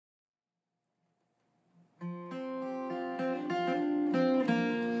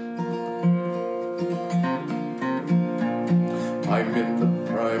in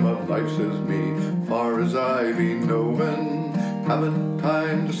the prime of life, says me, far as I be knowin'. Haven't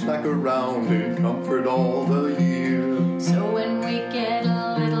time to slack around in comfort all the year. So when we get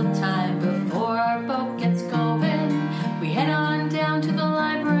a little time before our boat gets going, we head on down to the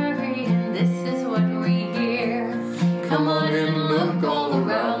library, and this is what we hear. Come on in, look all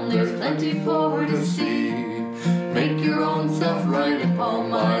around, there's plenty for to see. Make your own self right at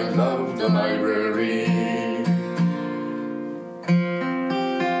home, I love the library.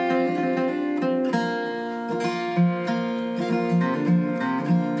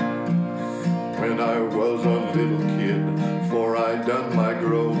 When I was a little kid, for I'd done my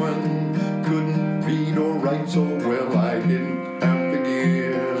growing, couldn't read or write so well, I didn't have the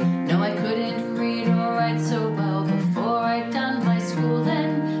gear. No, I couldn't read or write so well before I'd done my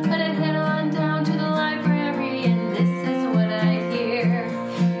schooling, but I'd head on down to the library, and this is what I hear.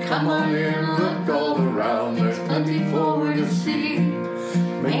 Come on in, look all around, there's plenty for to see.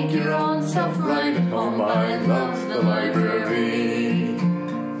 Make your own self right at home, I love the library.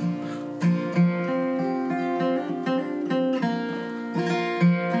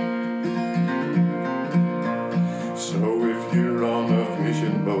 So if you're on a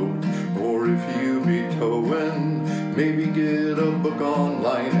fishing boat, or if you be towing, maybe get a book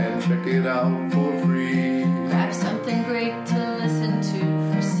online and check it out for free. Grab something great to listen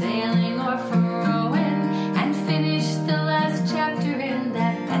to for sailing or for rowing, and finish the last chapter in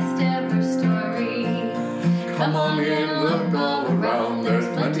that best ever story. Come on in, look all around, there's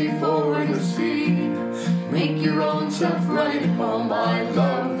plenty for to see. Make your own self right at home, I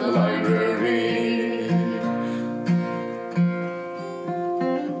love the library.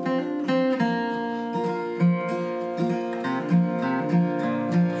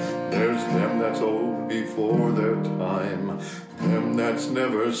 There's them that's old before their time, them that's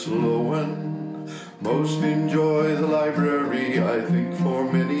never slowin'. Most enjoy the library, I think, for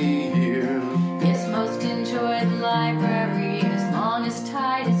many years. Yes, most enjoy the library as long as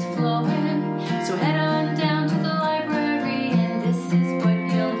tide is flowing. So head on down to the library, and this is what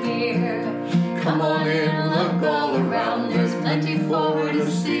you'll hear. Come on in, look all around, there's plenty for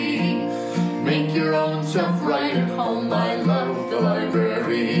to see. Make your own self right at home, I love the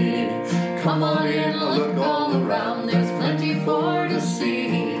library. Come on in, look all around, there's plenty for to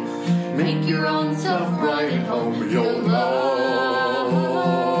see. Make your own self right at home, you'll love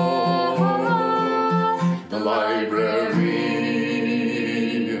the library.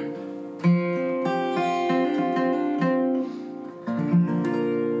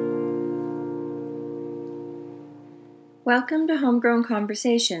 Welcome to Homegrown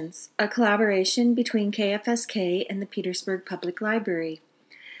Conversations, a collaboration between KFSK and the Petersburg Public Library.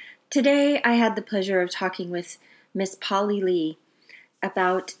 Today, I had the pleasure of talking with Miss Polly Lee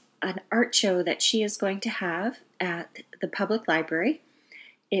about an art show that she is going to have at the Public Library.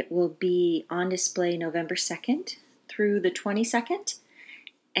 It will be on display November 2nd through the 22nd,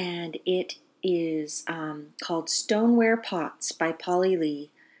 and it is called Stoneware Pots by Polly Lee,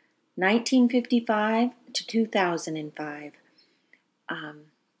 1955 to 2005.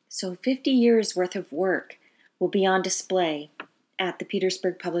 So 50 years worth of work will be on display at the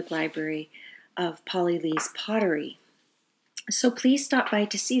Petersburg Public Library of Polly Lee's pottery. So please stop by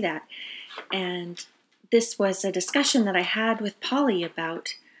to see that. And this was a discussion that I had with Polly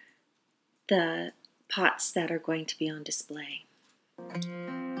about the pots that are going to be on display.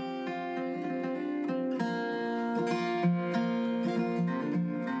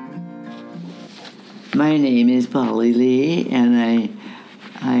 My name is Polly Lee, and I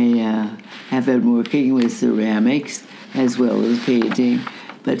have been working with ceramics as well as painting,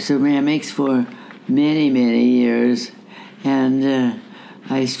 but ceramics for many, many years. And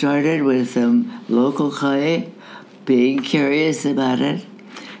I started with some local clay, being curious about it.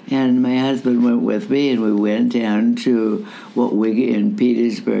 And my husband went with me, and we went down to what we in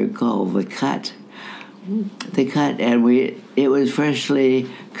Petersburg call the Cut. The Cut, and it was freshly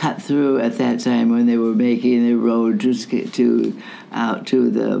cut through at that time when they were making the road out to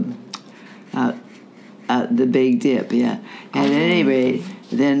the Big Dip, yeah. At any rate,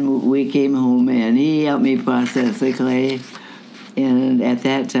 then we came home, and he helped me process the clay. And at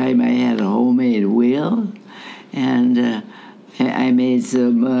that time, I had a homemade wheel, and I made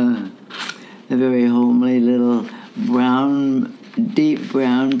some a very homely little deep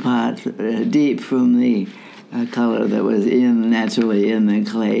brown pot, deep from the color that was naturally in the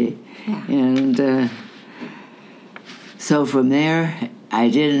clay. Yeah. And so from there,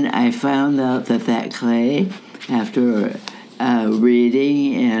 I found out that clay, after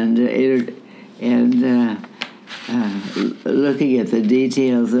reading and looking at the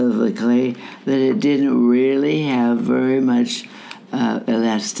details of the clay, that it didn't really have very much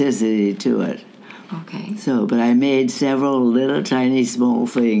elasticity to it. Okay. So, but I made several little tiny small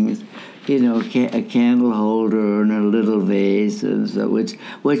things, a candle holder and a little vase, and so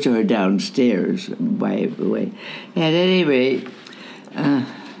which are downstairs, by the way. At any rate,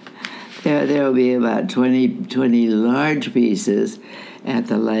 there will be about 20 large pieces at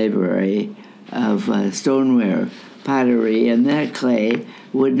the library of stoneware pottery, and that clay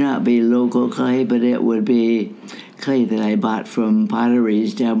would not be local clay, but it would be clay that I bought from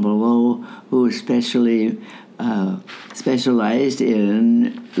potteries down below, who specialized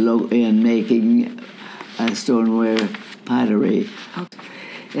in making stoneware pottery.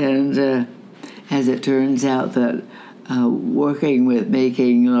 And as it turns out, that working with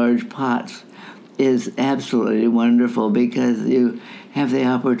making large pots is absolutely wonderful, because you have the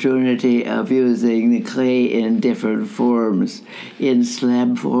opportunity of using the clay in different forms, in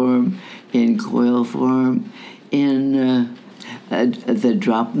slab form, in coil form, in the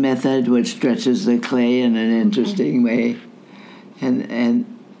drop method, which stretches the clay in an interesting way, and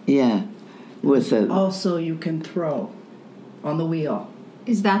with the Also, you can throw on the wheel.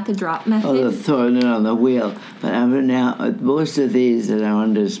 Is that the drop method? the throwing it on the wheel. But now most of these that are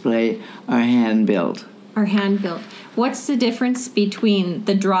on display are hand built. Or hand built. What's the difference between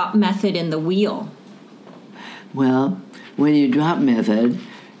the drop method and the wheel? Well, when you drop method,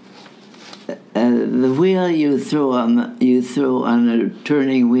 the wheel you throw on a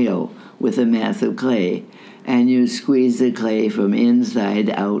turning wheel with a mass of clay, and you squeeze the clay from inside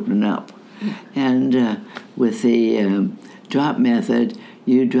out and up. And with the drop method,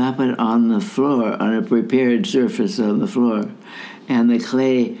 you drop it on the floor, on a prepared surface on the floor, and the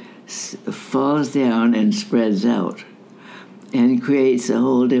clay falls down and spreads out and creates a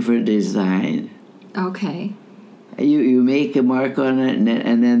whole different design. Okay. You make a mark on it,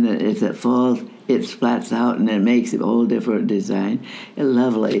 and then if it falls, it splats out, and it makes a whole different design. It's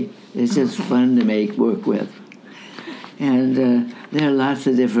lovely. It's just fun to work with. And there are lots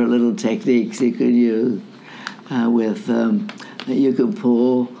of different little techniques you could use. You could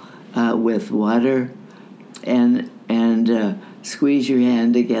pull with water, and squeeze your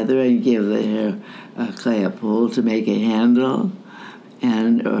hand together and give the clay a pull to make a handle,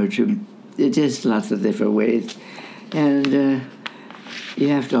 just lots of different ways. And you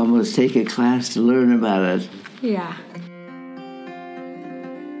have to almost take a class to learn about it. Yeah.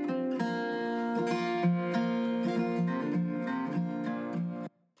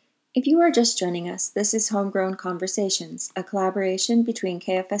 If you are just joining us, this is Homegrown Conversations, a collaboration between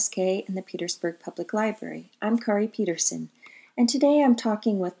KFSK and the Petersburg Public Library. I'm Kari Peterson, and today I'm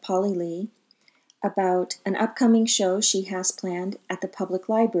talking with Polly Lee about an upcoming show she has planned at the Public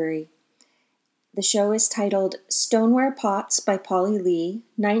Library. The show is titled Stoneware Pots by Polly Lee,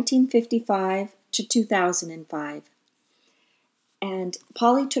 1955 to 2005. And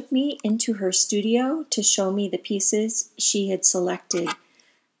Polly took me into her studio to show me the pieces she had selected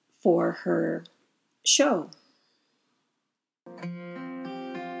for her show.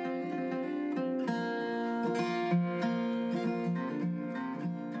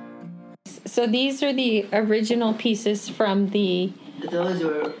 So these are the original pieces from the... Those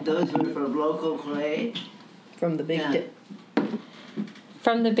were from local clay. From the Big Dip.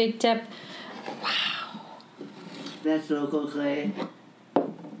 From the Big Dip. Wow. That's local clay.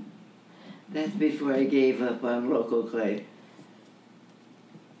 That's before I gave up on local clay.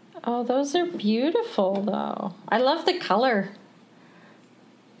 Oh, those are beautiful, though. I love the color.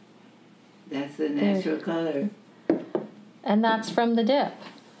 That's the natural color. And that's from the dip.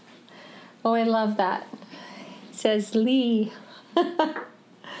 Oh, I love that. It says Lee.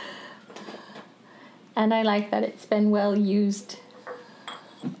 And I like that it's been well used.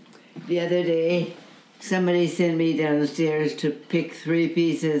 The other day, somebody sent me downstairs to pick 3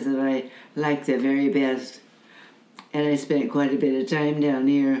 pieces that I liked the very best. And I spent quite a bit of time down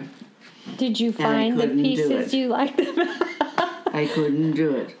here. Did you find the pieces you liked the best? I couldn't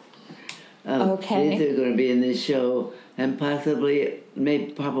do it. Okay. These are going to be in this show, and probably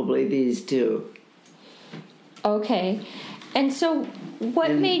these too. Okay. And so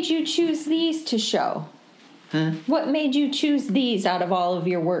what made you choose these to show? Huh? What made you choose these out of all of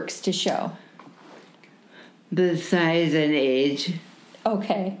your works to show? The size and age.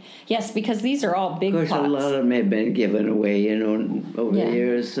 Okay. Yes, because these are all big pots. Of course, a lot of them have been given away, over the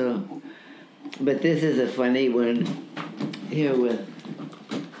years. So, but this is a funny one here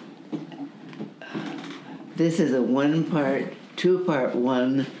this is a 2-part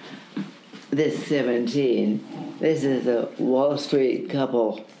one. This 17. This is a Wall Street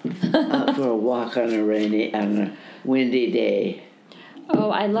couple out for a walk on a windy day. Oh,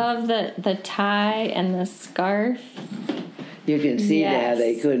 I love the tie and the scarf. You can see Yes. that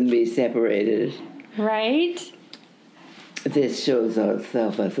they couldn't be separated. Right? This shows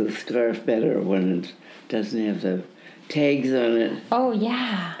itself as a scarf better when it doesn't have the tags on it. Oh,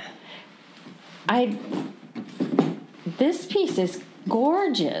 yeah. This piece is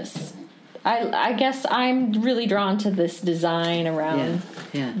gorgeous. I guess I'm really drawn to this design around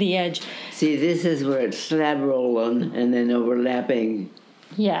Yeah. the edge. See, this is where it's slab rolling and then overlapping.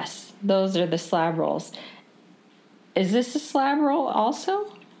 Yes, those are the slab rolls. Is this a slab roll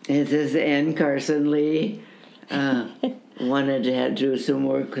also? It is Ann Carson Lee. Wanted to do some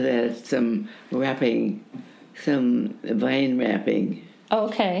work that some wrapping, some vine wrapping.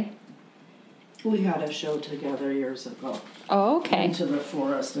 Okay. We had a show together years ago. Oh, okay. Into the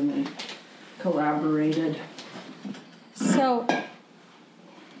forest, and they collaborated. So,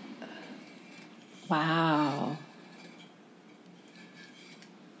 wow.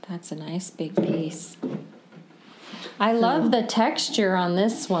 That's a nice big piece. I love the texture on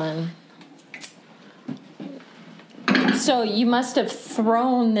this one. So you must have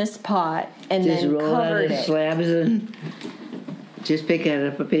thrown this pot and Just then roll out covered of it. slabs and just pick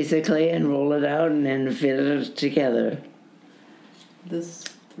up a piece of clay and roll it out and then fit it together. This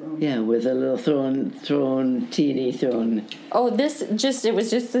throne. Yeah, with a little teeny thrown. Oh, it was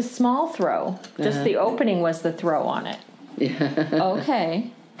just a small throw. Just the opening was the throw on it. Yeah.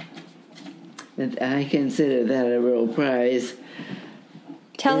 Okay. And I consider that a real prize.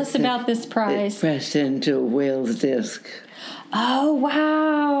 Tell us about this It's prize. pressed into a whale's disc. Oh,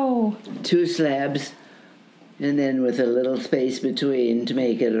 wow. 2 slabs, and then with a little space between to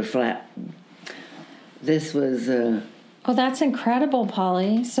make it a flat. This was Oh, that's incredible,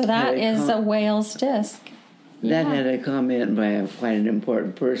 Polly. So that Very is a whale's disc. that had a comment by quite an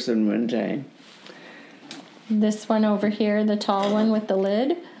important person one time. This one over here, the tall one with the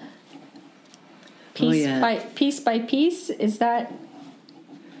lid. Piece by piece. Is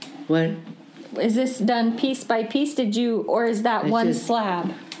What? this done piece by piece? Or is that It's one just-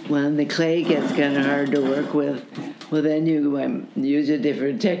 slab? When the clay gets kind of hard to work with, well, then you use a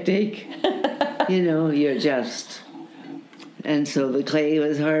different technique. You adjust. And so the clay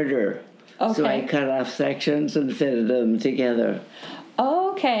was harder. So I Okay. cut off sections and fitted them together.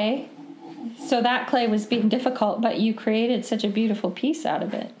 Okay. So that clay was being difficult, but you created such a beautiful piece out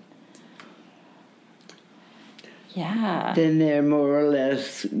of it. Yeah. Then they're more or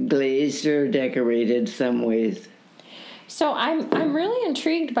less glazed or decorated some ways. So I'm really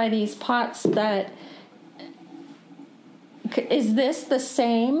intrigued by these pots is this the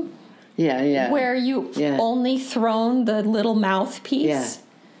same Yeah. where you Yeah. only thrown the little mouthpiece?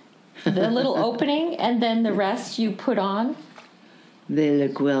 The little opening, and then the rest you put on? They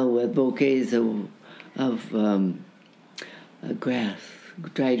look well with bouquets of grass,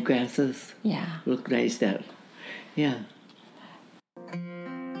 dried grasses. Yeah. Look nice that. Yeah.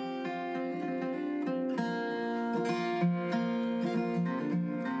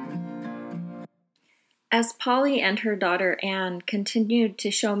 As Polly and her daughter Anne continued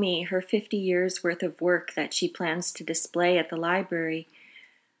to show me her 50 years worth of work that she plans to display at the library,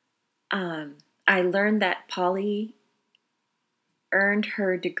 I learned that Polly earned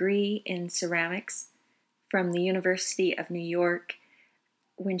her degree in ceramics from the University of New York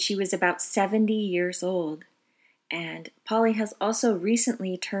when she was about 70 years old. And Polly has also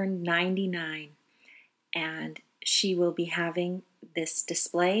recently turned 99, and she will be having this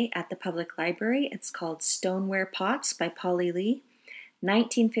display at the public library. It's called Stoneware Pots by Polly Lee,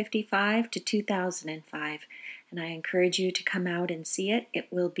 1955 to 2005. And I encourage you to come out and see it. It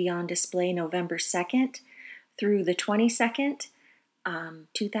will be on display November 2nd through the 22nd,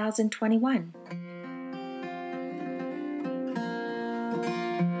 2021.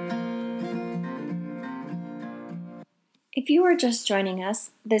 If you are just joining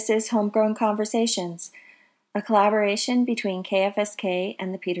us, this is Homegrown Conversations, a collaboration between KFSK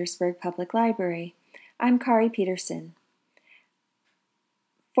and the Petersburg Public Library. I'm Kari Peterson.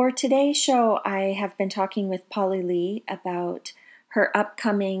 For today's show, I have been talking with Polly Lee about her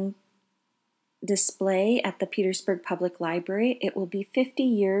upcoming display at the Petersburg Public Library. It will be 50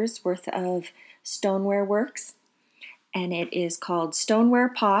 years worth of stoneware works, and it is called Stoneware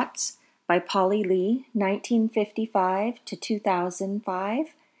Pots by Polly Lee, 1955 to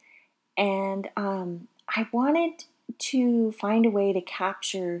 2005. And I wanted to find a way to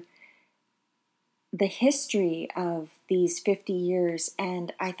capture the history of these 50 years,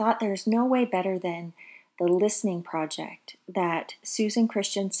 and I thought there's no way better than the listening project that Susan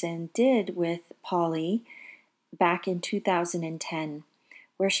Christensen did with Polly back in 2010,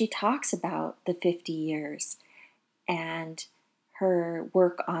 where she talks about the 50 years and her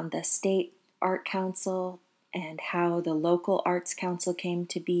work on the State Art Council, and how the local arts council came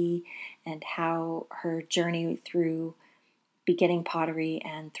to be, and how her journey through beginning pottery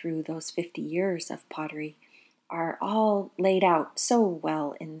and through those 50 years of pottery are all laid out so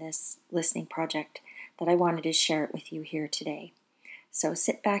well in this listening project that I wanted to share it with you here today. So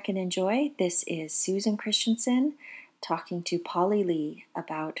sit back and enjoy. This is Susan Christensen talking to Polly Lee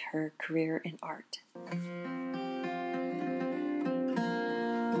about her career in art.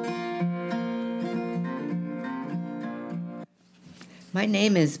 My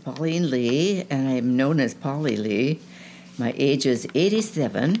name is Pauline Lee, and I'm known as Polly Lee. My age is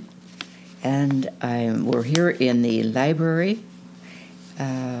 87, and we're here in the library,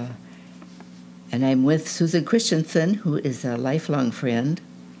 and I'm with Susan Christensen, who is a lifelong friend.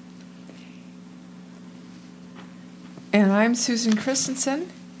 And I'm Susan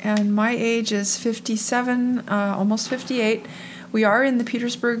Christensen, and my age is 57, almost 58. We are in the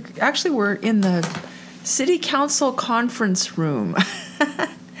Petersburg, actually we're in the City Council conference room.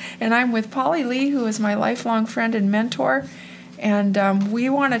 And I'm with Polly Lee, who is my lifelong friend and mentor. And we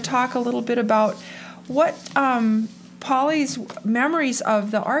want to talk a little bit about what Polly's memories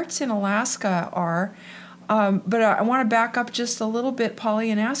of the arts in Alaska are. But I want to back up just a little bit, Polly,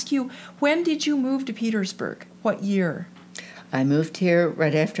 and ask you, when did you move to Petersburg? What year? I moved here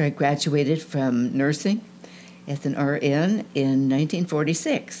right after I graduated from nursing as an RN in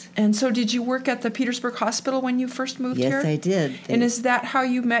 1946. And so did you work at the Petersburg Hospital when you first moved here? Yes, I did. And is that how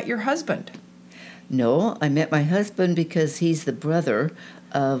you met your husband? No, I met my husband because he's the brother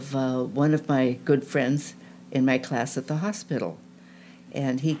of one of my good friends in my class at the hospital.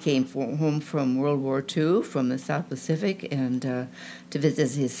 And he came home from World War II, from the South Pacific, and to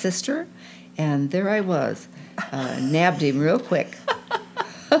visit his sister. And there I was, nabbed him real quick.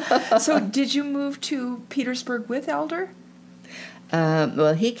 So did you move to Petersburg with Elder?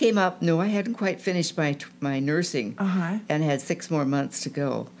 Well, he came up. No, I hadn't quite finished my nursing, and had 6 more months to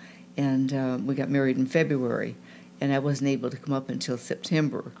go. And we got married in February, and I wasn't able to come up until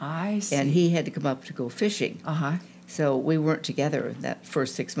September. I see. And he had to come up to go fishing. So we weren't together that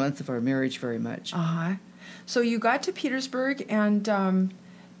first 6 months of our marriage very much. So you got to Petersburg, and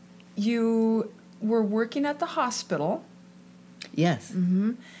you were working at the hospital. Yes.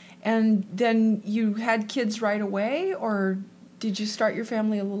 And then you had kids right away, or did you start your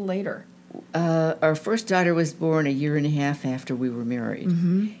family a little later? Our first daughter was born 1.5 years after we were married.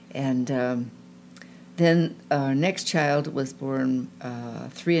 And then our next child was born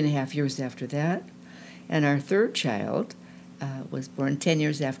 3.5 years after that. And our third child was born 10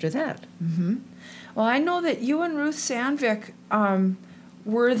 years after that. Well, I know that you and Ruth Sandvik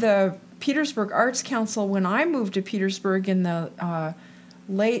were the Petersburg Arts Council when I moved to Petersburg in the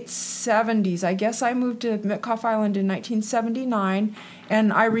late 70s. I guess I moved to Mitkoff Island in 1979,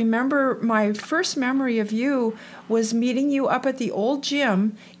 and I remember my first memory of you was meeting you up at the old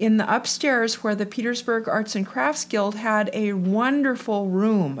gym in the upstairs where the Petersburg Arts and Crafts Guild had a wonderful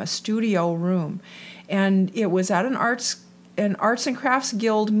room, a studio room, and it was at an Arts and Crafts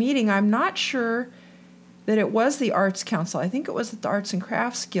Guild meeting. I'm not sure that it was the Arts Council. I think it was the Arts and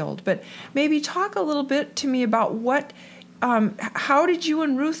Crafts Guild. But maybe talk a little bit to me about what, how did you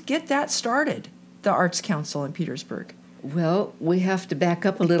and Ruth get that started, the Arts Council in Petersburg? Well, we have to back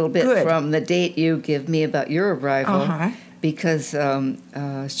up a little bit from the date you give me about your arrival, because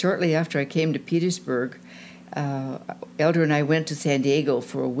shortly after I came to Petersburg, Elder and I went to San Diego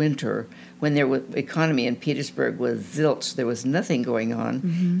for a winter when the economy in Petersburg was zilch. There was nothing going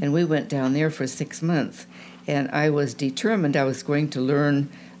on, and we went down there for 6 months. And I was determined I was going to learn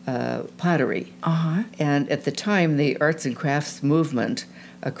pottery. And at the time, the arts and crafts movement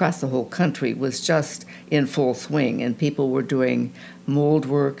across the whole country was just in full swing, and people were doing mold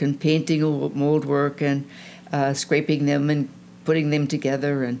work and painting mold work and scraping them and putting them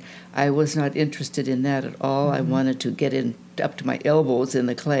together, and I was not interested in that at all. I wanted to get in up to my elbows in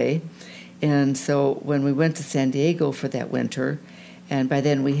the clay. And so when we went to San Diego for that winter, and by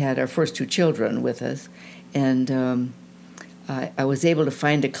then we had our first 2 children with us, and I was able to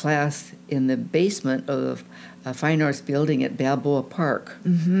find a class in the basement of a fine arts building at Balboa Park.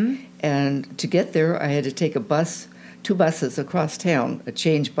 And to get there, I had to take a bus, 2 buses across town, a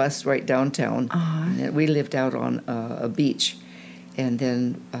change bus right downtown. And we lived out on a beach. And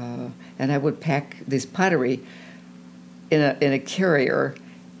then, and I would pack this pottery in a carrier.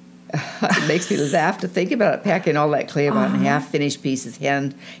 It makes me laugh to think about it, packing all that clay about in half-finished pieces,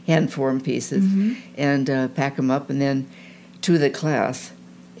 hand-formed pieces, and pack them up and then to the class.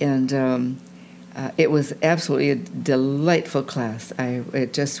 And it was absolutely a delightful class. I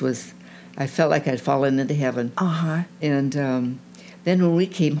felt like I'd fallen into heaven. And then when we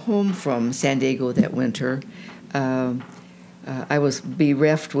came home from San Diego that winter, I was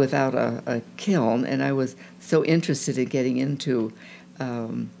bereft without a kiln, and I was so interested in getting into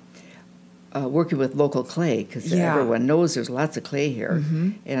working with local clay, because everyone knows there's lots of clay here,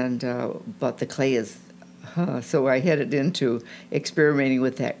 and but the clay is, so I headed into experimenting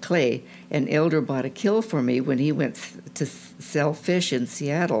with that clay, and Elder bought a kiln for me when he went to sell fish in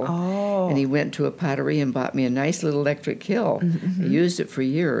Seattle, and he went to a pottery and bought me a nice little electric kiln. I used it for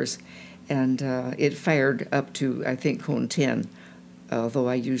years, and it fired up to, I think, cone 10, although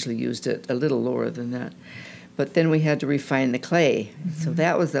I usually used it a little lower than that. But then we had to refine the clay. So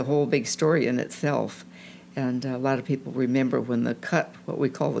that was the whole big story in itself. And a lot of people remember when the cut, what we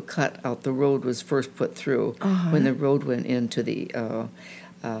call the cut out the road, was first put through, when the road went into the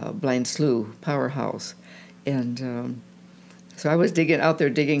Blind Slough powerhouse. And so I was out there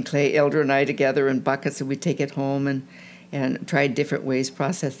digging clay, Elder and I together in buckets, and we'd take it home and tried different ways,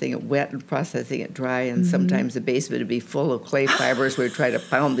 processing it wet and processing it dry, and sometimes the basement would be full of clay fibers. We'd try to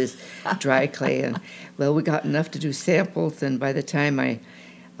pound this dry clay, and well, we got enough to do samples, and by the time I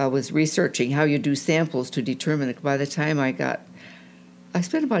was researching how you do samples to determine it, by the time I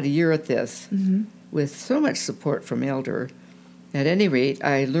spent about a year at this with so much support from Elder. At any rate,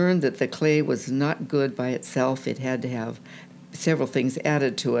 I learned that the clay was not good by itself. It had to have several things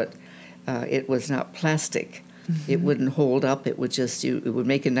added to it. It was not plastic. It wouldn't hold up. It would it would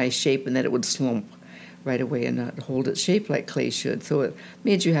make a nice shape, and then it would slump right away and not hold its shape like clay should. So it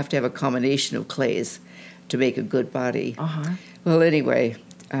means you have to have a combination of clays to make a good body. Well, anyway,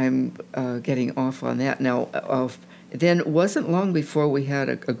 I'm getting off on that now. Then it wasn't long before we had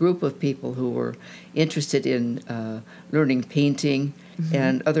a group of people who were interested in learning painting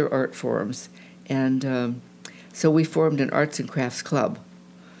and other art forms. And so we formed an arts and crafts club.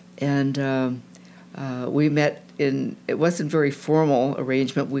 And we met it wasn't very formal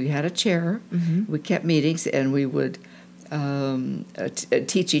arrangement. We had a chair. We kept meetings, and we would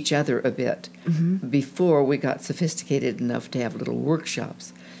teach each other a bit before we got sophisticated enough to have little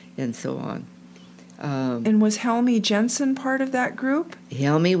workshops and so on. And was Helmy Jensen part of that group?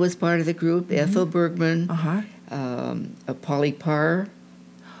 Helmy was part of the group. Ethel Bergman, Polly Parr.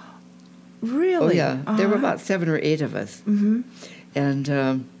 Really? Oh, yeah. There were about 7 or 8 of us.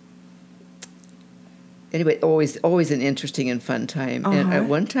 And anyway, always an interesting and fun time. And at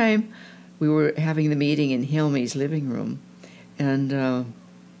one time, we were having the meeting in Helmy's living room, and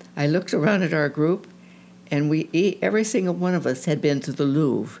I looked around at our group, and every single one of us had been to the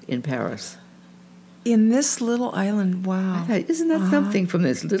Louvre in Paris. In this little island, wow. I thought, isn't that something from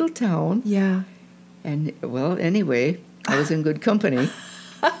this little town? Yeah. And, well, anyway, I was in good company.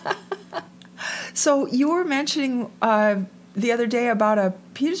 So you were mentioning the other day about a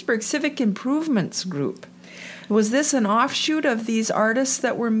Petersburg Civic Improvements group. Was this an offshoot of these artists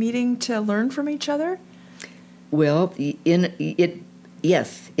that were meeting to learn from each other? Well,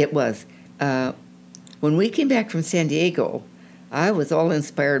 yes, it was. When we came back from San Diego, I was all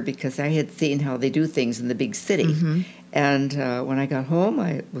inspired because I had seen how they do things in the big city. And when I got home,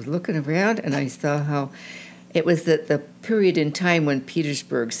 I was looking around, and I saw how it was the period in time when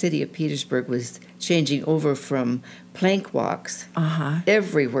city of Petersburg, was changing over from plank walks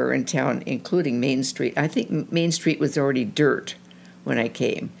everywhere in town, including Main Street. I think Main Street was already dirt when I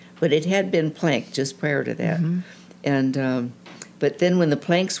came, but it had been plank just prior to that. And but then when the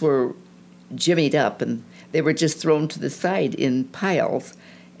planks were jimmied up, and they were just thrown to the side in piles,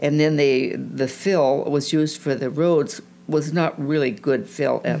 and then the fill was used for the roads, was not really good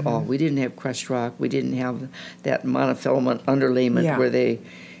fill at all. We didn't have crushed rock. We didn't have that monofilament underlayment where they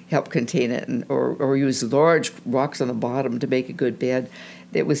help contain it, or use large rocks on the bottom to make a good bed.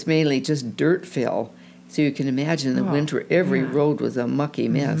 It was mainly just dirt fill. So you can imagine in the winter, every road was a mucky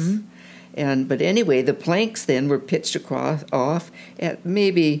mess. But anyway, the planks then were pitched off at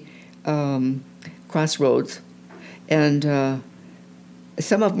maybe crossroads, and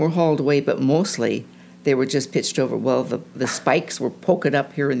some of them were hauled away, but mostly they were just pitched over. Well, the spikes were poking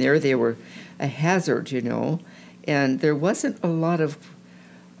up here and there. They were a hazard, and there wasn't a lot of...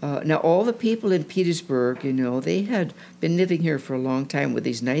 now, all the people in Petersburg, they had been living here for a long time with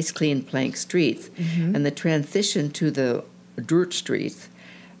these nice, clean plank streets, and the transition to the dirt streets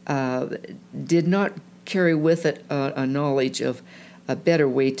did not carry with it a knowledge of a better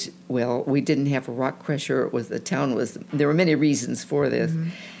way to... Well, we didn't have a rock crusher. There were many reasons for this.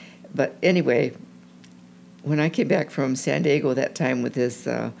 But anyway... When I came back from San Diego that time with this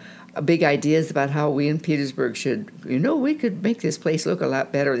big ideas about how we in Petersburg should, we could make this place look a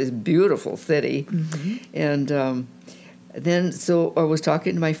lot better, this beautiful city. And then so I was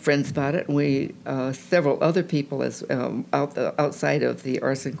talking to my friends about it, and we several other people as outside of the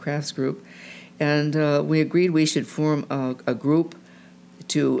arts and crafts group, and we agreed we should form a group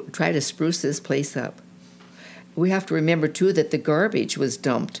to try to spruce this place up. We have to remember too that the garbage was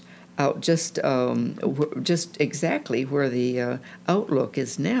dumped out just exactly where the Outlook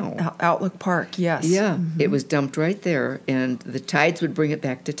is now. Outlook Park, yes. Yeah, it was dumped right there, and the tides would bring it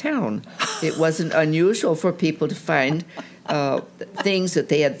back to town. It wasn't unusual for people to find things that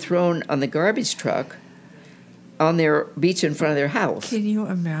they had thrown on the garbage truck on their beach in front of their house. Can you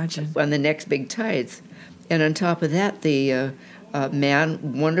imagine? On the next big tides. And on top of that, the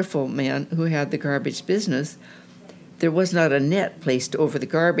wonderful man who had the garbage business, there was not a net placed over the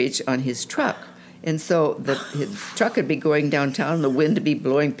garbage on his truck. And so his truck would be going downtown, the wind would be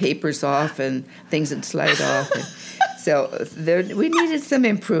blowing papers off, and things would slide off. And so we needed some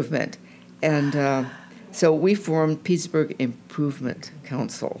improvement. And so we formed Petersburg Improvement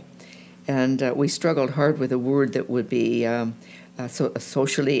Council. And we struggled hard with a word that would be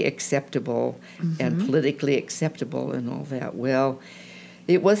socially acceptable and politically acceptable and all that. Well,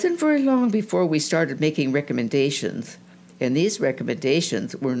 it wasn't very long before we started making recommendations, and these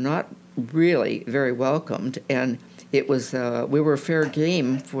recommendations were not really very welcomed, and it was we were fair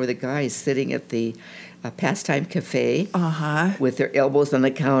game for the guys sitting at the Pastime Cafe with their elbows on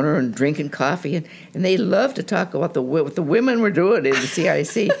the counter and drinking coffee, and they loved to talk about what the women were doing in the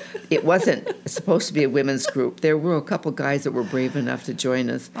CIC. It wasn't supposed to be a women's group. There were a couple guys that were brave enough to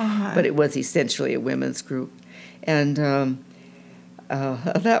join us, but it was essentially a women's group, and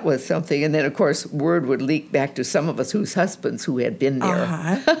that was something. And then, of course, word would leak back to some of us whose husbands who had been there.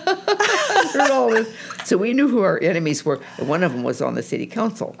 Heard all this. So we knew who our enemies were. And one of them was on the city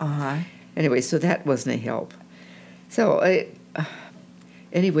council. Anyway, so that wasn't a help. So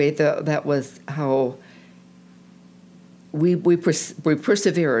anyway, that was how we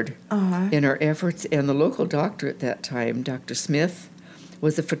persevered in our efforts. And the local doctor at that time, Dr. Smith,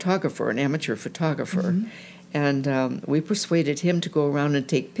 was a photographer, an amateur photographer. And we persuaded him to go around and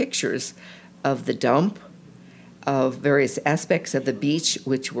take pictures of the dump, of various aspects of the beach,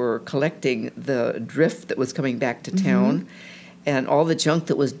 which were collecting the drift that was coming back to town, and all the junk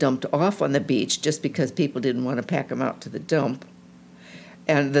that was dumped off on the beach just because people didn't want to pack them out to the dump,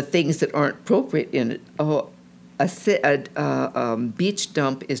 and the things that aren't appropriate in it. A beach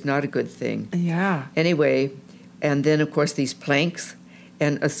dump is not a good thing. Yeah. Anyway, and then, of course, these planks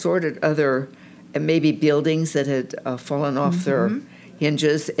and assorted other... and maybe buildings that had fallen off their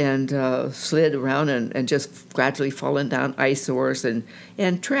hinges and slid around and just gradually fallen down, eyesores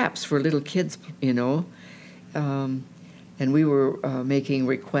and traps for little kids, you know. And we were making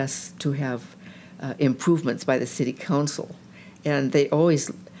requests to have improvements by the city council. And they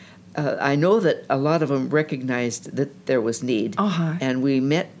always, I know that a lot of them recognized that there was need. And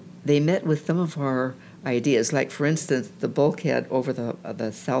they met with some of our ideas, like, for instance, the bulkhead over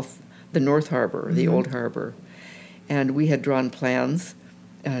the North Harbor, the Old Harbor. And we had drawn plans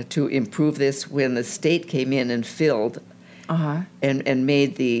to improve this when the state came in and filled and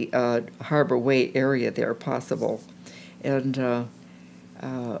made the Harbor Way area there possible. And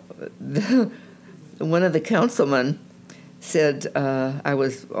one of the councilmen said, I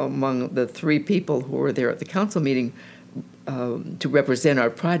was among the 3 people who were there at the council meeting to represent our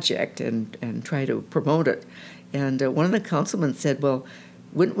project and try to promote it. And one of the councilmen said, well,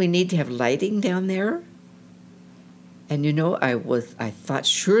 wouldn't we need to have lighting down there? And you know, I thought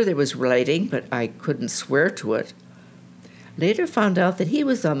sure there was lighting, but I couldn't swear to it. Later found out that he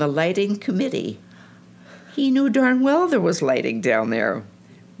was on the lighting committee. He knew darn well there was lighting down there.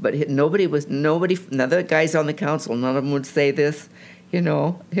 But none of the guys on the council, none of them would say this. You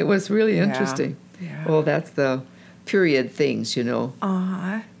know, it was really interesting. Yeah. Well, that's the period things, you know.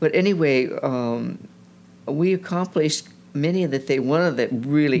 But anyway, we accomplished many of the things. One of the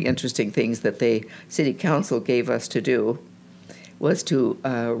really interesting things that the city council gave us to do was to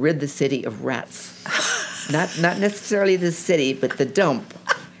rid the city of rats. not necessarily the city, but the dump,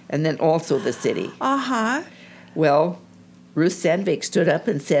 and then also the city. Well, Ruth Sandvik stood up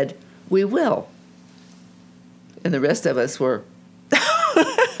and said, "We will." And the rest of us were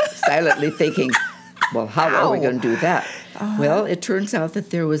silently thinking, well, how are we going to do that? Well, it turns out that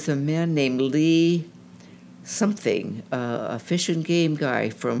there was a man named Lee something, a fish and game guy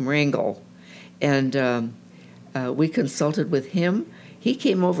from Wrangell, and we consulted with him. He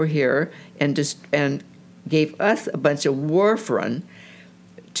came over here and gave us a bunch of warfarin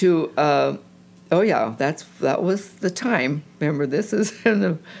to Oh yeah, that was the time. Remember, this is in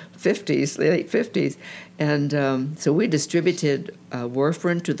the 50s, late 50s, and so we distributed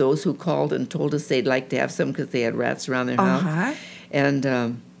warfarin to those who called and told us they'd like to have some because they had rats around their house, and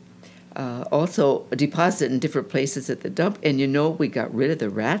also deposited in different places at the dump. And we got rid of the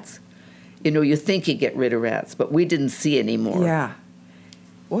rats. You think you get rid of rats, but we didn't see any more. Yeah.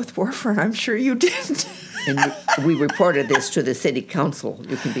 With warfarin, I'm sure you did. And we reported this to the city council,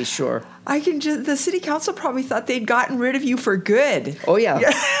 you can be sure. The city council probably thought they'd gotten rid of you for good. Oh, yeah.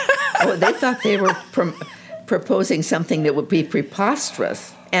 Oh, they thought they were proposing something that would be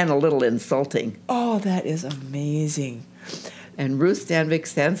preposterous and a little insulting. Oh, that is amazing. And Ruth Stanvik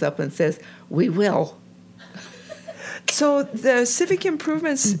stands up and says, "We will." So the Civic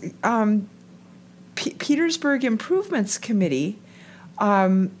Improvements, Petersburg Improvements Committee,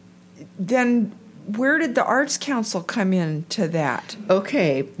 then where did the Arts Council come into that?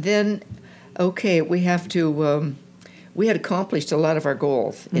 We had accomplished a lot of our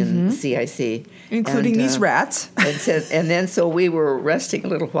goals in CIC. Including these rats. and then so we were resting a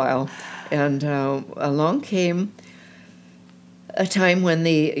little while, and along came a time when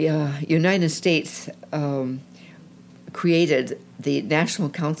the United States created the National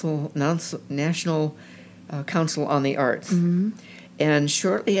Council on the Arts. Mm-hmm. And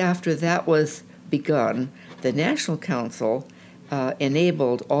shortly after that was begun, the National Council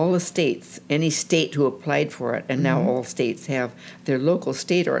enabled all the states, any state who applied for it, and now all states have their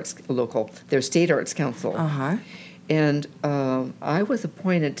state arts council. Uh-huh. And I was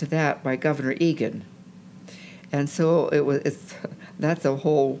appointed to that by Governor Egan. And so that's a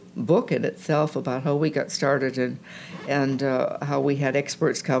whole book in itself about how we got started and how we had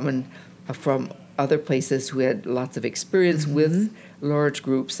experts coming from other places who had lots of experience with large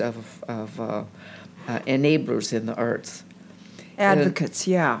groups of enablers in the arts. Advocates,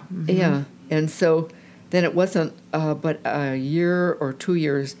 yeah. Mm-hmm. Yeah. And so then it wasn't but a year or 2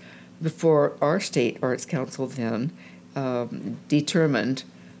 years before our state arts council then determined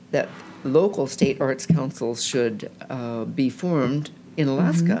that local state arts councils should be formed in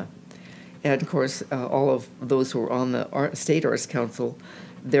Alaska. And, of course, all of those who were on the state arts council,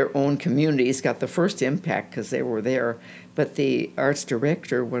 their own communities got the first impact because they were there. But the arts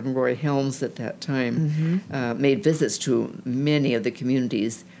director, when Roy Helms at that time, made visits to many of the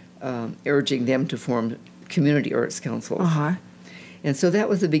communities, urging them to form community arts councils. Uh-huh. And so that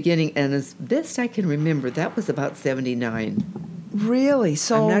was the beginning. And as best I can remember, that was about 1979. Really?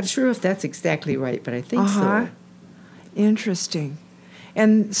 So I'm not sure if that's exactly right, but I think so. Interesting.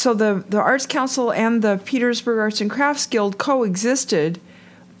 And so the Arts Council and the Petersburg Arts and Crafts Guild coexisted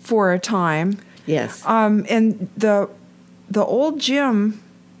for a time. Yes. And the old gym,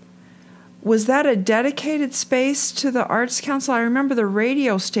 was that a dedicated space to the Arts Council? I remember the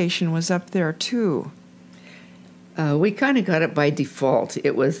radio station was up there too. We kind of got it by default.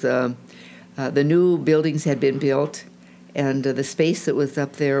 It was the new buildings had been built, and the space that was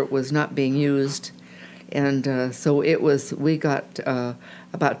up there was not being used. And so it was. We got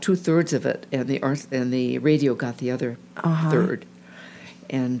about 2/3 of it, and the arts and the radio got the other third.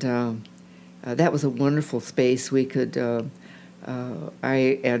 And that was a wonderful space. We could,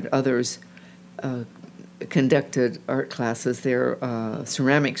 I and others, conducted art classes there,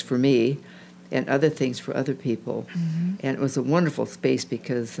 ceramics for me, and other things for other people. And it was a wonderful space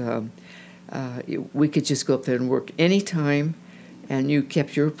because we could just go up there and work anytime. And you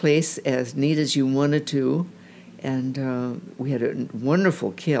kept your place as neat as you wanted to, and we had a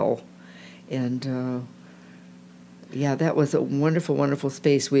wonderful kill, and that was a wonderful, wonderful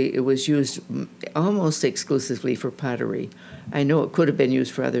space. It was used almost exclusively for pottery. I know it could have been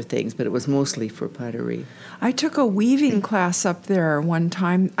used for other things, but it was mostly for pottery. I took a weaving class up there one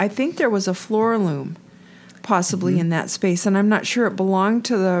time. I think there was a floor loom, possibly in that space, and I'm not sure it belonged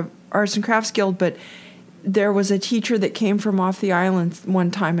to the Arts and Crafts Guild, but there was a teacher that came from off the island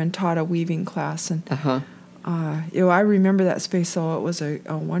one time and taught a weaving class, and I remember that space. So it was a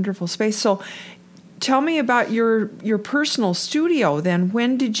wonderful space. So, tell me about your personal studio. Then,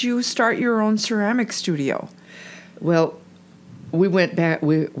 when did you start your own ceramic studio? Well, we went back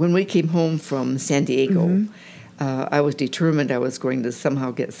when we came home from San Diego. I was determined I was going to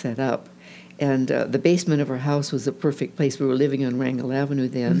somehow get set up, and the basement of our house was a perfect place. We were living on Wrangell Avenue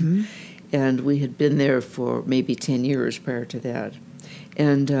then. And we had been there for maybe 10 years prior to that.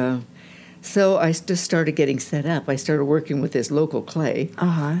 And so I just started getting set up. I started working with this local clay,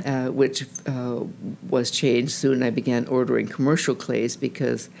 which was changed. Soon I began ordering commercial clays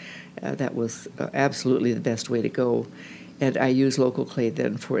because that was absolutely the best way to go. And I used local clay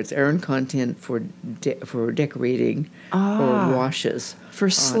then for its iron content, for decorating, or washes. For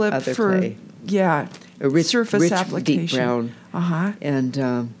slip, other clay. yeah, a rich, surface rich application. deep brown. And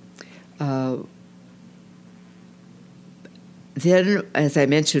then, as I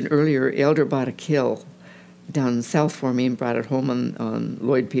mentioned earlier, Elder bought a kill down south for me and brought it home on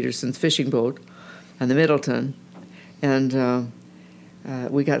Lloyd Peterson's fishing boat on the Middleton. And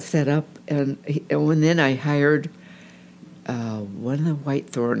we got set up, and then I hired one of the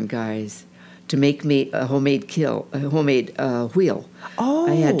Whitethorn guys to make me a homemade wheel. Oh.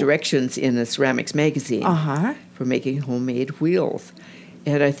 I had directions in a ceramics magazine for making homemade wheels.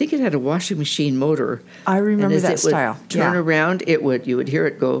 And I think it had a washing machine motor. I remember and that as it would style. turn Yeah. around, you would hear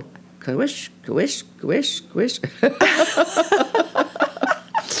it go, "Kawish, kawish, kawish, kawish."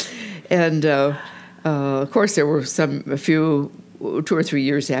 And of course, there were 2 or 3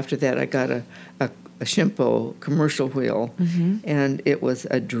 years after that, I got a Shimpo commercial wheel, and it was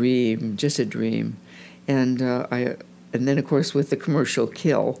a dream, just a dream. And then of course with the commercial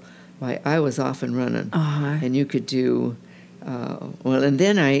kill, I was off and running, and you could do and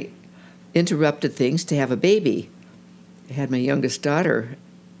then I interrupted things to have a baby. I had my youngest daughter,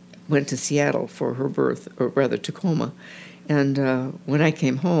 went to Seattle for her birth, or rather Tacoma. And when I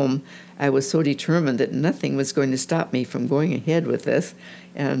came home, I was so determined that nothing was going to stop me from going ahead with this.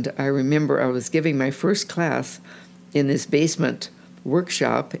 And I remember I was giving my first class in this basement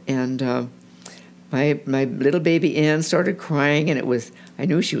workshop, and my little baby Ann started crying, and I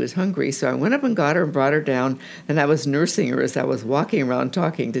knew she was hungry, so I went up and got her and brought her down, and I was nursing her as I was walking around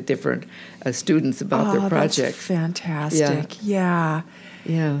talking to different students about their project. That's fantastic. Yeah.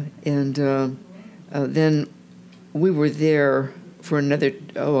 Yeah, and then we were there for another,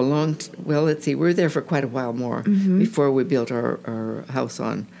 we were there for quite a while more before we built our house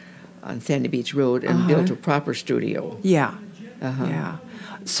on Sandy Beach Road and built a proper studio. Yeah. Yeah.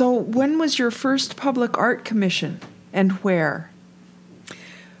 So when was your first public art commission, and where?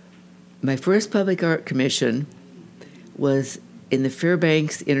 My first public art commission was in the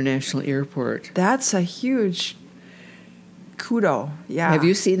Fairbanks International Airport. That's a huge kudo. Yeah. Have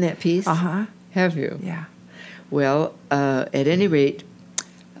you seen that piece? Have you? Yeah. Well, at any rate,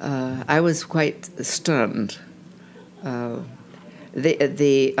 I was quite stunned. I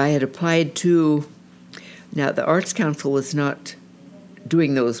had applied to. Now, the Arts Council was not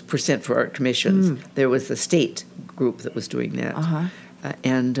doing those percent for art commissions. There was a state group that was doing that.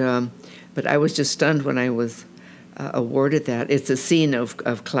 But I was just stunned when I was awarded that. It's a scene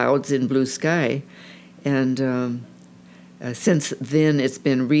of clouds in blue sky, and since then it's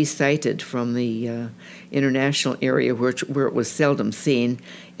been recited from the international area where it was seldom seen,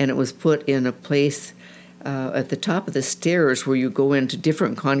 and it was put in a place at the top of the stairs where you go into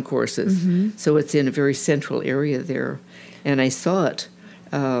different concourses. So it's in a very central area there. And I saw it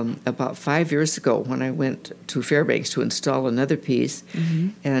about 5 years ago when I went to Fairbanks to install another piece,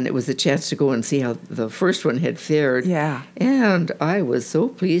 and it was a chance to go and see how the first one had fared. Yeah. And I was so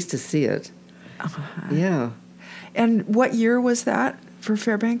pleased to see it. Yeah. And what year was that for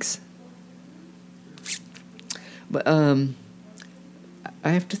Fairbanks? But I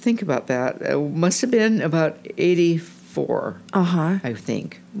have to think about that. It must have been about 84, I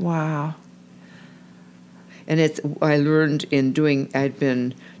think. Wow. And I learned I'd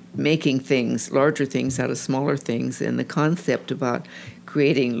been making things, larger things out of smaller things, and the concept about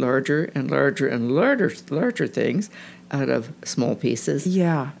creating larger and larger and larger things out of small pieces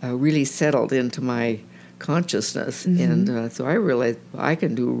really settled into my consciousness. And so I realized I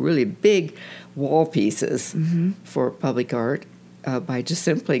can do really big wall pieces for public art by just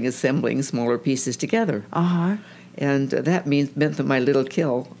simply assembling smaller pieces together. And that meant that my little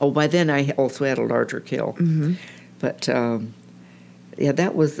kill. By then I also had a larger kill. But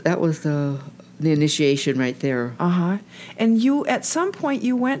that was the initiation right there. And you, at some point,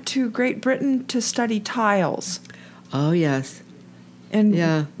 you went to Great Britain to study tiles. Oh yes. And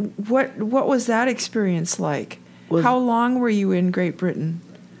what was that experience like? How long were you in Great Britain?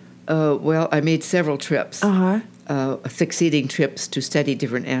 Well, I made several trips. Succeeding trips to study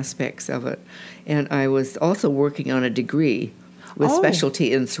different aspects of it. And I was also working on a degree with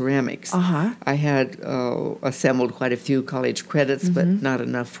specialty in ceramics. I had assembled quite a few college credits, but not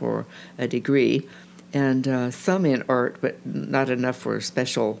enough for a degree, and some in art, but not enough for a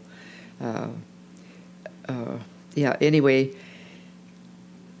special. Anyway,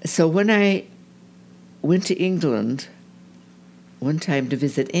 so when I went to England one time to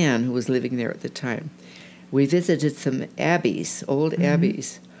visit Anne, who was living there at the time, we visited some abbeys, old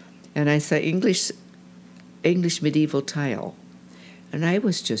abbeys, and I saw English medieval tile, and I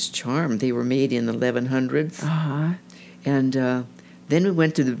was just charmed. They were made in the 1100s, and then we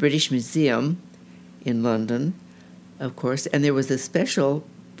went to the British Museum in London, of course, and there was a special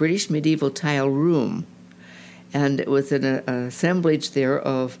British Medieval Tile Room, and it was an assemblage there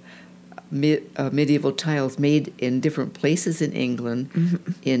of medieval tiles made in different places in England,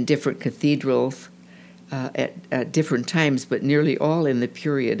 in different cathedrals at different times, but nearly all in the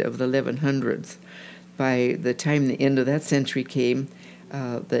period of the 1100s. By the time the end of that century came,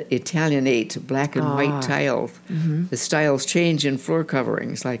 the Italianate black and white tiles, the styles change in floor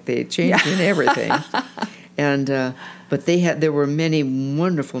coverings, like they changed in everything. And but there were many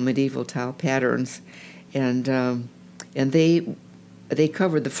wonderful medieval tile patterns, and they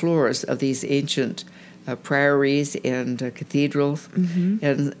covered the floors of these ancient priories and cathedrals,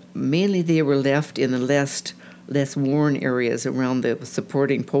 and mainly they were left in the less worn areas around the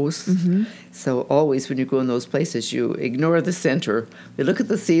supporting posts. So always when you go in those places, you ignore the center. You look at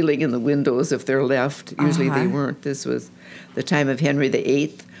the ceiling and the windows if they're left. Usually they weren't. This was the time of Henry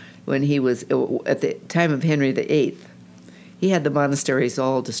VIII, when he was, at the time of Henry VIII, he had the monasteries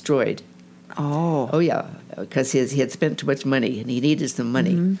all destroyed. Oh yeah, because he had spent too much money and he needed some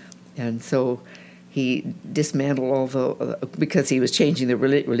money. And so he dismantled all because he was changing the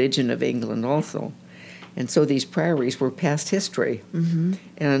religion of England also. And so these priories were past history.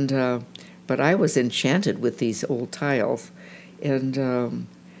 And but I was enchanted with these old tiles, and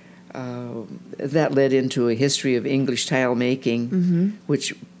that led into a history of English tile making,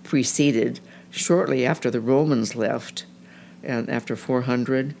 which preceded shortly after the Romans left, and after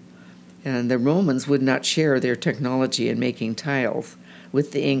 400. And the Romans would not share their technology in making tiles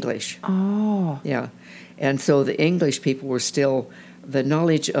with the English. Yeah. And so the English people were still, the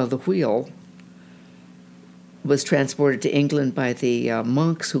knowledge of the wheel was transported to England by the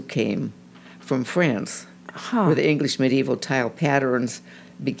monks who came from France, where the English medieval tile patterns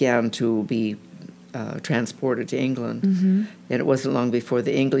began to be transported to England. And it wasn't long before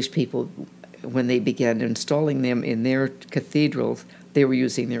the English people, when they began installing them in their cathedrals, they were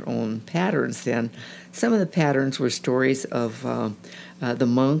using their own patterns then. Some of the patterns were stories of the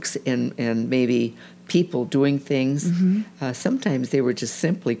monks and maybe people doing things. Sometimes they were just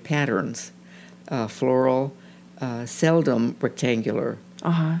simply patterns, floral, seldom rectangular,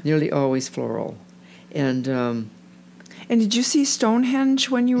 nearly always floral. And did you see Stonehenge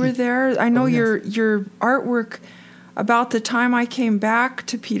when you were there? I know your artwork, about the time I came back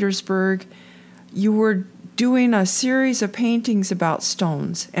to Petersburg, you were doing a series of paintings about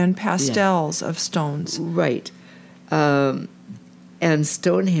stones and pastels of stones. Right. And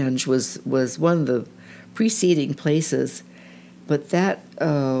Stonehenge was one of the preceding places, but that,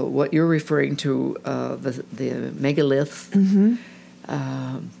 what you're referring to, the megaliths,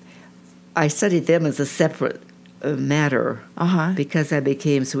 I studied them as a separate matter because I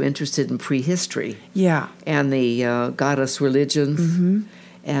became so interested in prehistory. And the goddess religions.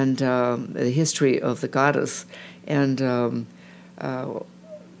 And the history of the goddess, and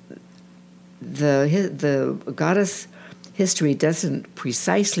the goddess history doesn't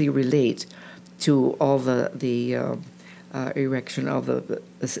precisely relate to all the erection of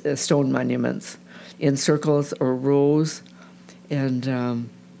the stone monuments in circles or rows, and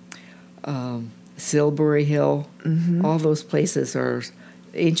Silbury Hill. All those places are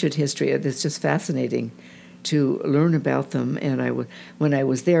ancient history. It's just fascinating to learn about them. And when I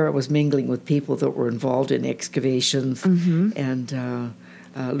was there, I was mingling with people that were involved in excavations and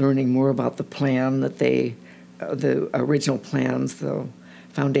learning more about the plan that the original plans, the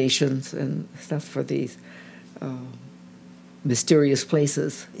foundations and stuff for these mysterious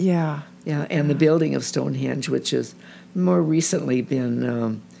places. And the building of Stonehenge, which has more recently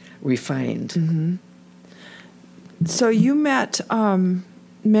been refined. So you met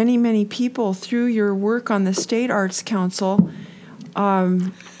many people through your work on the State Arts Council.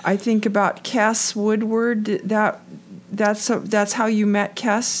 I think about Kess Woodward. That's how you met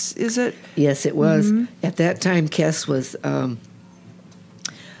Kess, is it? Yes, it was. At that time, Kess was a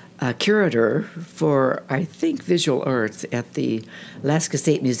curator for, I think, visual arts at the Alaska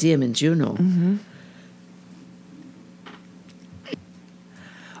State Museum in Juneau.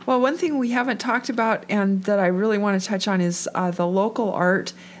 Well, one thing we haven't talked about and that I really want to touch on is the local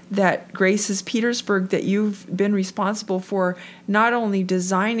art that graces Petersburg that you've been responsible for, not only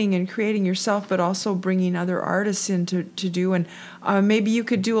designing and creating yourself, but also bringing other artists in to do. And maybe you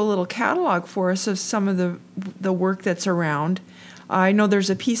could do a little catalog for us of some of the work that's around. I know there's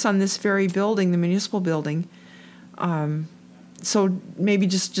a piece on this very building, the municipal building. So maybe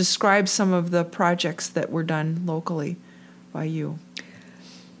just describe some of the projects that were done locally by you.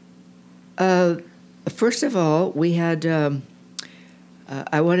 First of all, we had,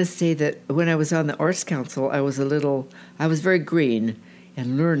 I want to say that when I was on the Arts Council, I was very green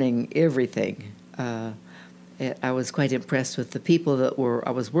and learning everything. I was quite impressed with the people that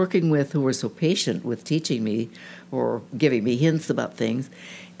I was working with, who were so patient with teaching me or giving me hints about things.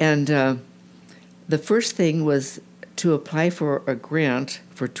 And the first thing was to apply for a grant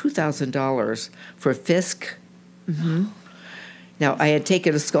for $2,000 for Fisk. Mm-hmm. Now, I had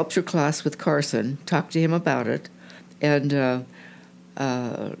taken a sculpture class with Carson, talked to him about it, and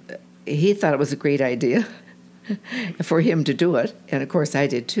he thought it was a great idea for him to do it, and of course I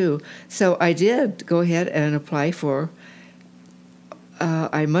did too. So I did go ahead and apply for,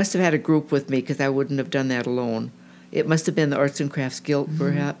 I must have had a group with me because I wouldn't have done that alone. It must have been the Arts and Crafts Guild, Mm-hmm.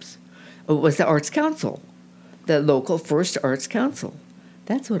 perhaps. Oh, it was the Arts Council, the local First Arts Council.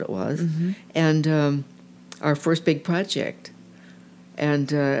 That's what it was. Mm-hmm. And our first big project.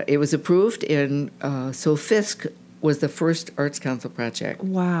 And it was approved, and so Fisk was the first Arts Council project.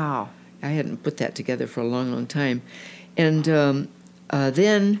 Wow. I hadn't put that together for a long, long time. And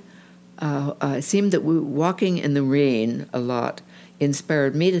then it seemed that walking in the rain a lot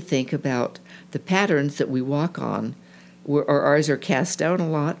inspired me to think about the patterns that we walk on. Ours are cast down a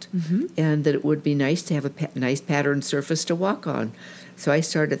lot, Mm-hmm. and that it would be nice to have a nice patterned surface to walk on. So I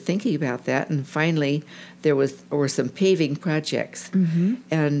started thinking about that, and finally there were some paving projects Mm-hmm.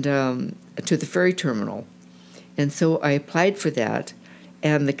 and to the ferry terminal. And so I applied for that,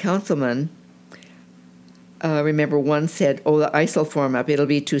 and the councilman, remember one said, "Oh, the ice will form up, it'll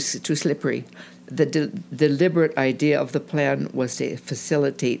be too slippery." The deliberate idea of the plan was to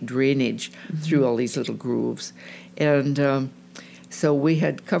facilitate drainage through all these little grooves. And so we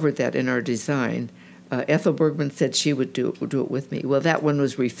had covered that in our design. Ethel Bergman said she would do it with me. Well, that one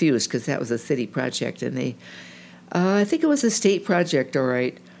was refused because that was a city project, and I think it was a state project, all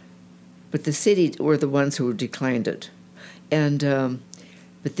right, but the city were the ones who declined it. And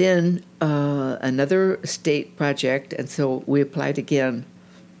but then another state project, and so we applied again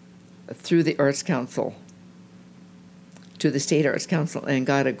through the Arts Council to the State Arts Council and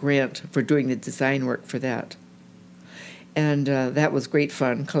got a grant for doing the design work for that. And that was great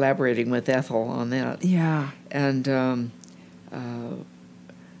fun, collaborating with Ethel on that. Yeah. And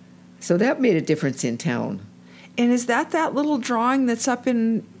so that made a difference in town. And is that little drawing that's up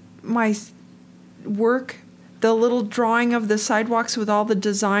in my work, the little drawing of the sidewalks with all the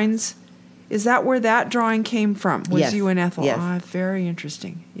designs? Is that where that drawing came from? Was Yes. you and Ethel? Yes. Ah, very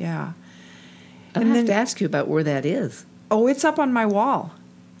interesting. Yeah. I'll And have then- to ask you about where that is. Oh, it's up on my wall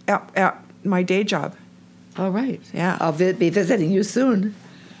at my day job. All right. Yeah. I'll be visiting you soon.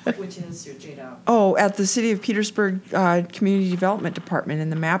 Which is your JDOW. Oh, at the City of Petersburg Community Development Department in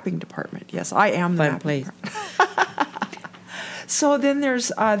the mapping department. Yes, I am the Fun mapping place. department. So then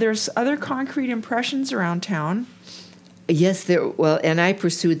there's other concrete impressions around town. Yes, and I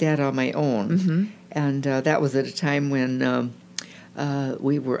pursued that on my own. Mm-hmm. And that was at a time when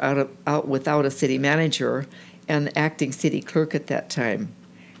we were out without a city manager, and the acting city clerk at that time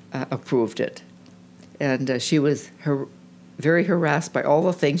approved it. And she was very harassed by all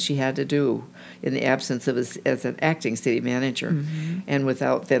the things she had to do in the absence of as an acting city manager, Mm-hmm. and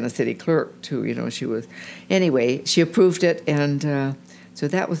without then a city clerk too. She was. Anyway, she approved it, and so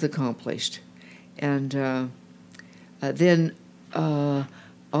that was accomplished. And then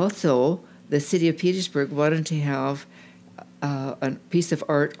also the city of Petersburg wanted to have a piece of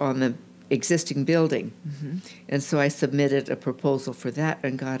art on the existing building. Mm-hmm. And so I submitted a proposal for that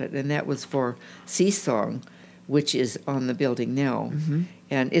and got it. And that was for Seasong, which is on the building now. Mm-hmm.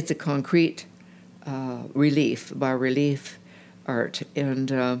 And it's a concrete bas-relief art.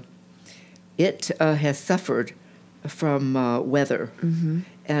 And it has suffered from weather. Mm-hmm.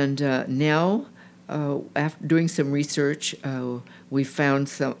 And now, after doing some research, we found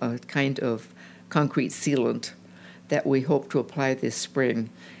some kind of concrete sealant that we hope to apply this spring.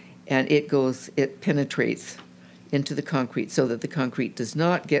 And it penetrates into the concrete so that the concrete does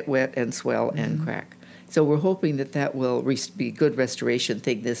not get wet and swell and crack. So we're hoping that will be a good restoration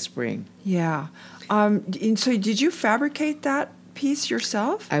thing this spring. Yeah. And so did you fabricate that piece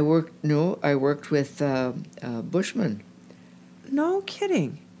yourself? I worked with Bushman. No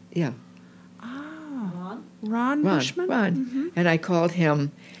kidding. Yeah, Ron Bushman? Ron. Mm-hmm. And I called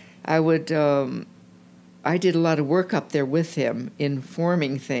him. I did a lot of work up there with him in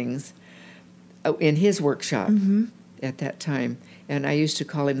forming things in his workshop at that time. And I used to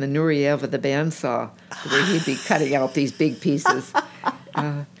call him the Nureyev of the bandsaw, the way he'd be cutting out these big pieces.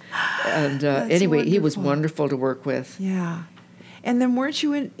 Anyway, he was wonderful to work with. Yeah. And then weren't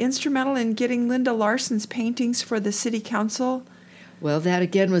you instrumental in getting Linda Larson's paintings for the city council? Well, that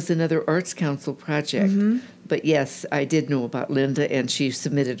again was another Arts Council project. But yes, I did know about Linda, and she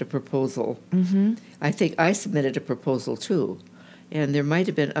submitted a proposal. I think I submitted a proposal too. And there might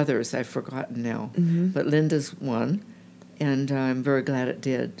have been others, I've forgotten now. But Linda's one, and I'm very glad it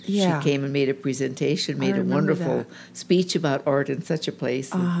did. Yeah. She came and made a presentation, made a remember wonderful speech about art in such a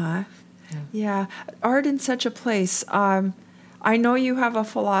place. Yeah, art in such a place. I know you have a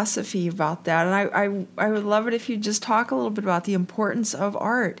philosophy about that, and I would love it if you just talk a little bit about the importance of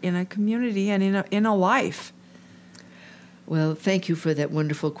art in a community and in a life. Well, thank you for that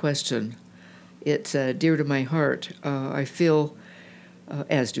wonderful question. It's dear to my heart. I feel,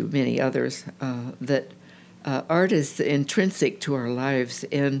 as do many others, that art is intrinsic to our lives,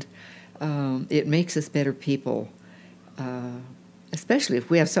 and it makes us better people, especially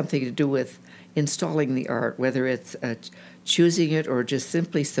if we have something to do with installing the art, whether it's choosing it or just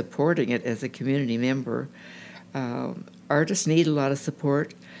simply supporting it as a community member. Artists need a lot of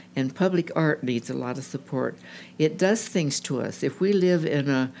support, and public art needs a lot of support. It does things to us. If we live in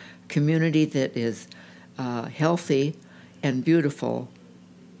a community that is healthy and beautiful,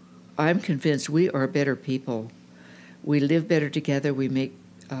 I'm convinced we are better people. We live better together.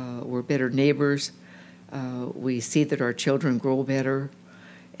 We're better neighbors. We see that our children grow better,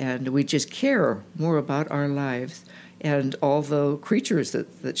 and we just care more about our lives and all the creatures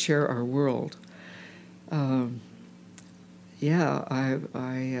that share our world. I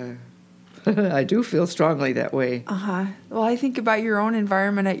do feel strongly that way. Well, I think about your own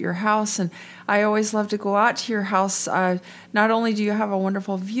environment at your house, and I always love to go out to your house. Not only do you have a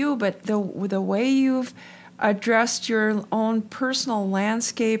wonderful view, but the way you've addressed your own personal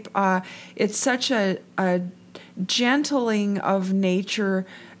landscape, it's such a gentling of nature,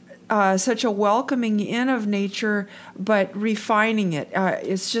 such a welcoming in of nature, but refining it.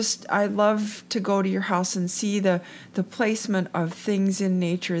 It's just, I love to go to your house and see the placement of things in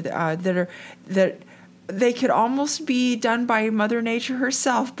nature that they could almost be done by Mother Nature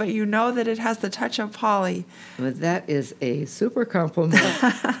herself, but you know that it has the touch of Polly. Well, that is a super compliment.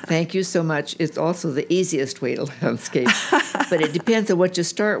 Thank you so much. It's also the easiest way to landscape, but it depends on what you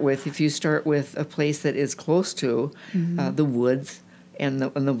start with. If you start with a place that is close to the woods, and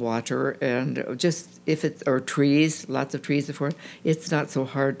the water, and just if it's, or trees, lots of trees, before, it's not so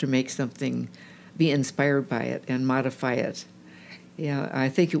hard to make something, be inspired by it and modify it. Yeah, I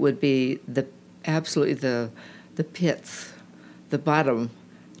think it would be absolutely the pits, the bottom,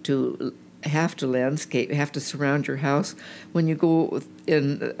 to have to landscape, have to surround your house. When you go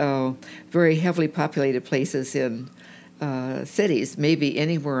in very heavily populated places in cities, maybe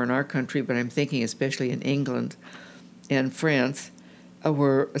anywhere in our country, but I'm thinking especially in England and France,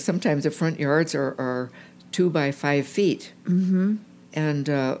 where sometimes the front yards are 2 by 5 feet. And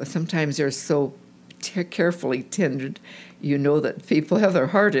sometimes they're so carefully tended, you know that people have their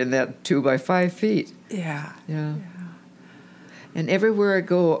heart in that 2 by 5 feet. Yeah. And everywhere I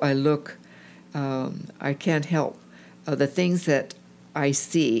go, I look, I can't help. The things that I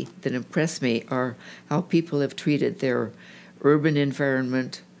see that impress me are how people have treated their urban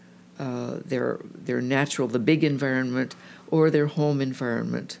environment, their natural, the big environment, or their home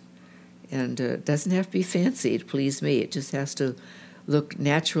environment. And it doesn't have to be fancy to please me. It just has to look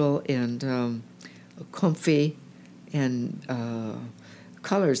natural and comfy, and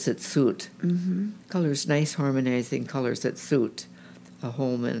colors that suit. Colors, nice harmonizing colors that suit a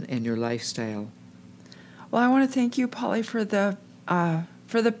home and your lifestyle. Well, I want to thank you, Polly, for the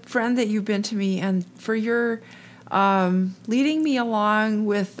friend that you've been to me, and for your leading me along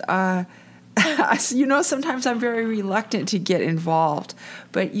with you know, sometimes I'm very reluctant to get involved,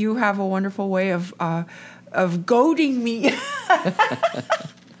 but you have a wonderful way of goading me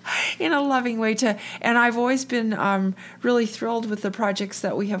in a loving way and I've always been really thrilled with the projects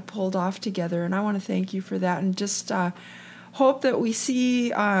that we have pulled off together, and I want to thank you for that, and just hope that we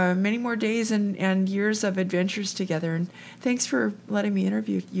see many more days and years of adventures together. And thanks for letting me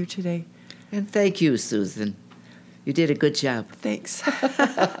interview you today. And thank you, Susan. You did a good job. Thanks.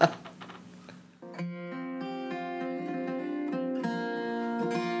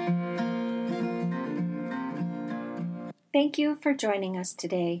 Thank you for joining us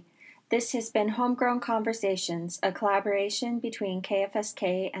today. This has been Homegrown Conversations, a collaboration between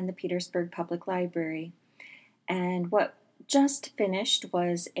KFSK and the Petersburg Public Library. And what just finished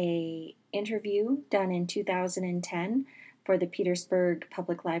was an interview done in 2010 for the Petersburg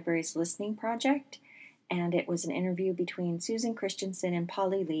Public Library's Listening Project. And it was an interview between Susan Christensen and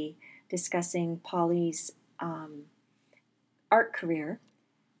Polly Lee discussing Polly's art career.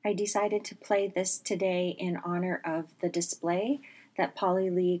 I decided to play this today in honor of the display that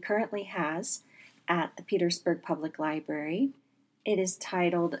Polly Lee currently has at the Petersburg Public Library. It is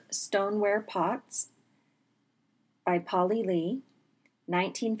titled Stoneware Pots by Polly Lee,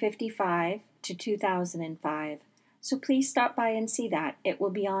 1955 to 2005, So please stop by and see that. It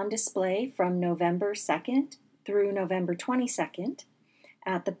will be on display from November 2nd through November 22nd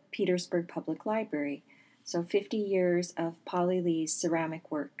at the Petersburg Public Library. So 50 years of Polly Lee's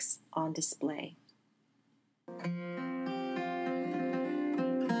ceramic works on display.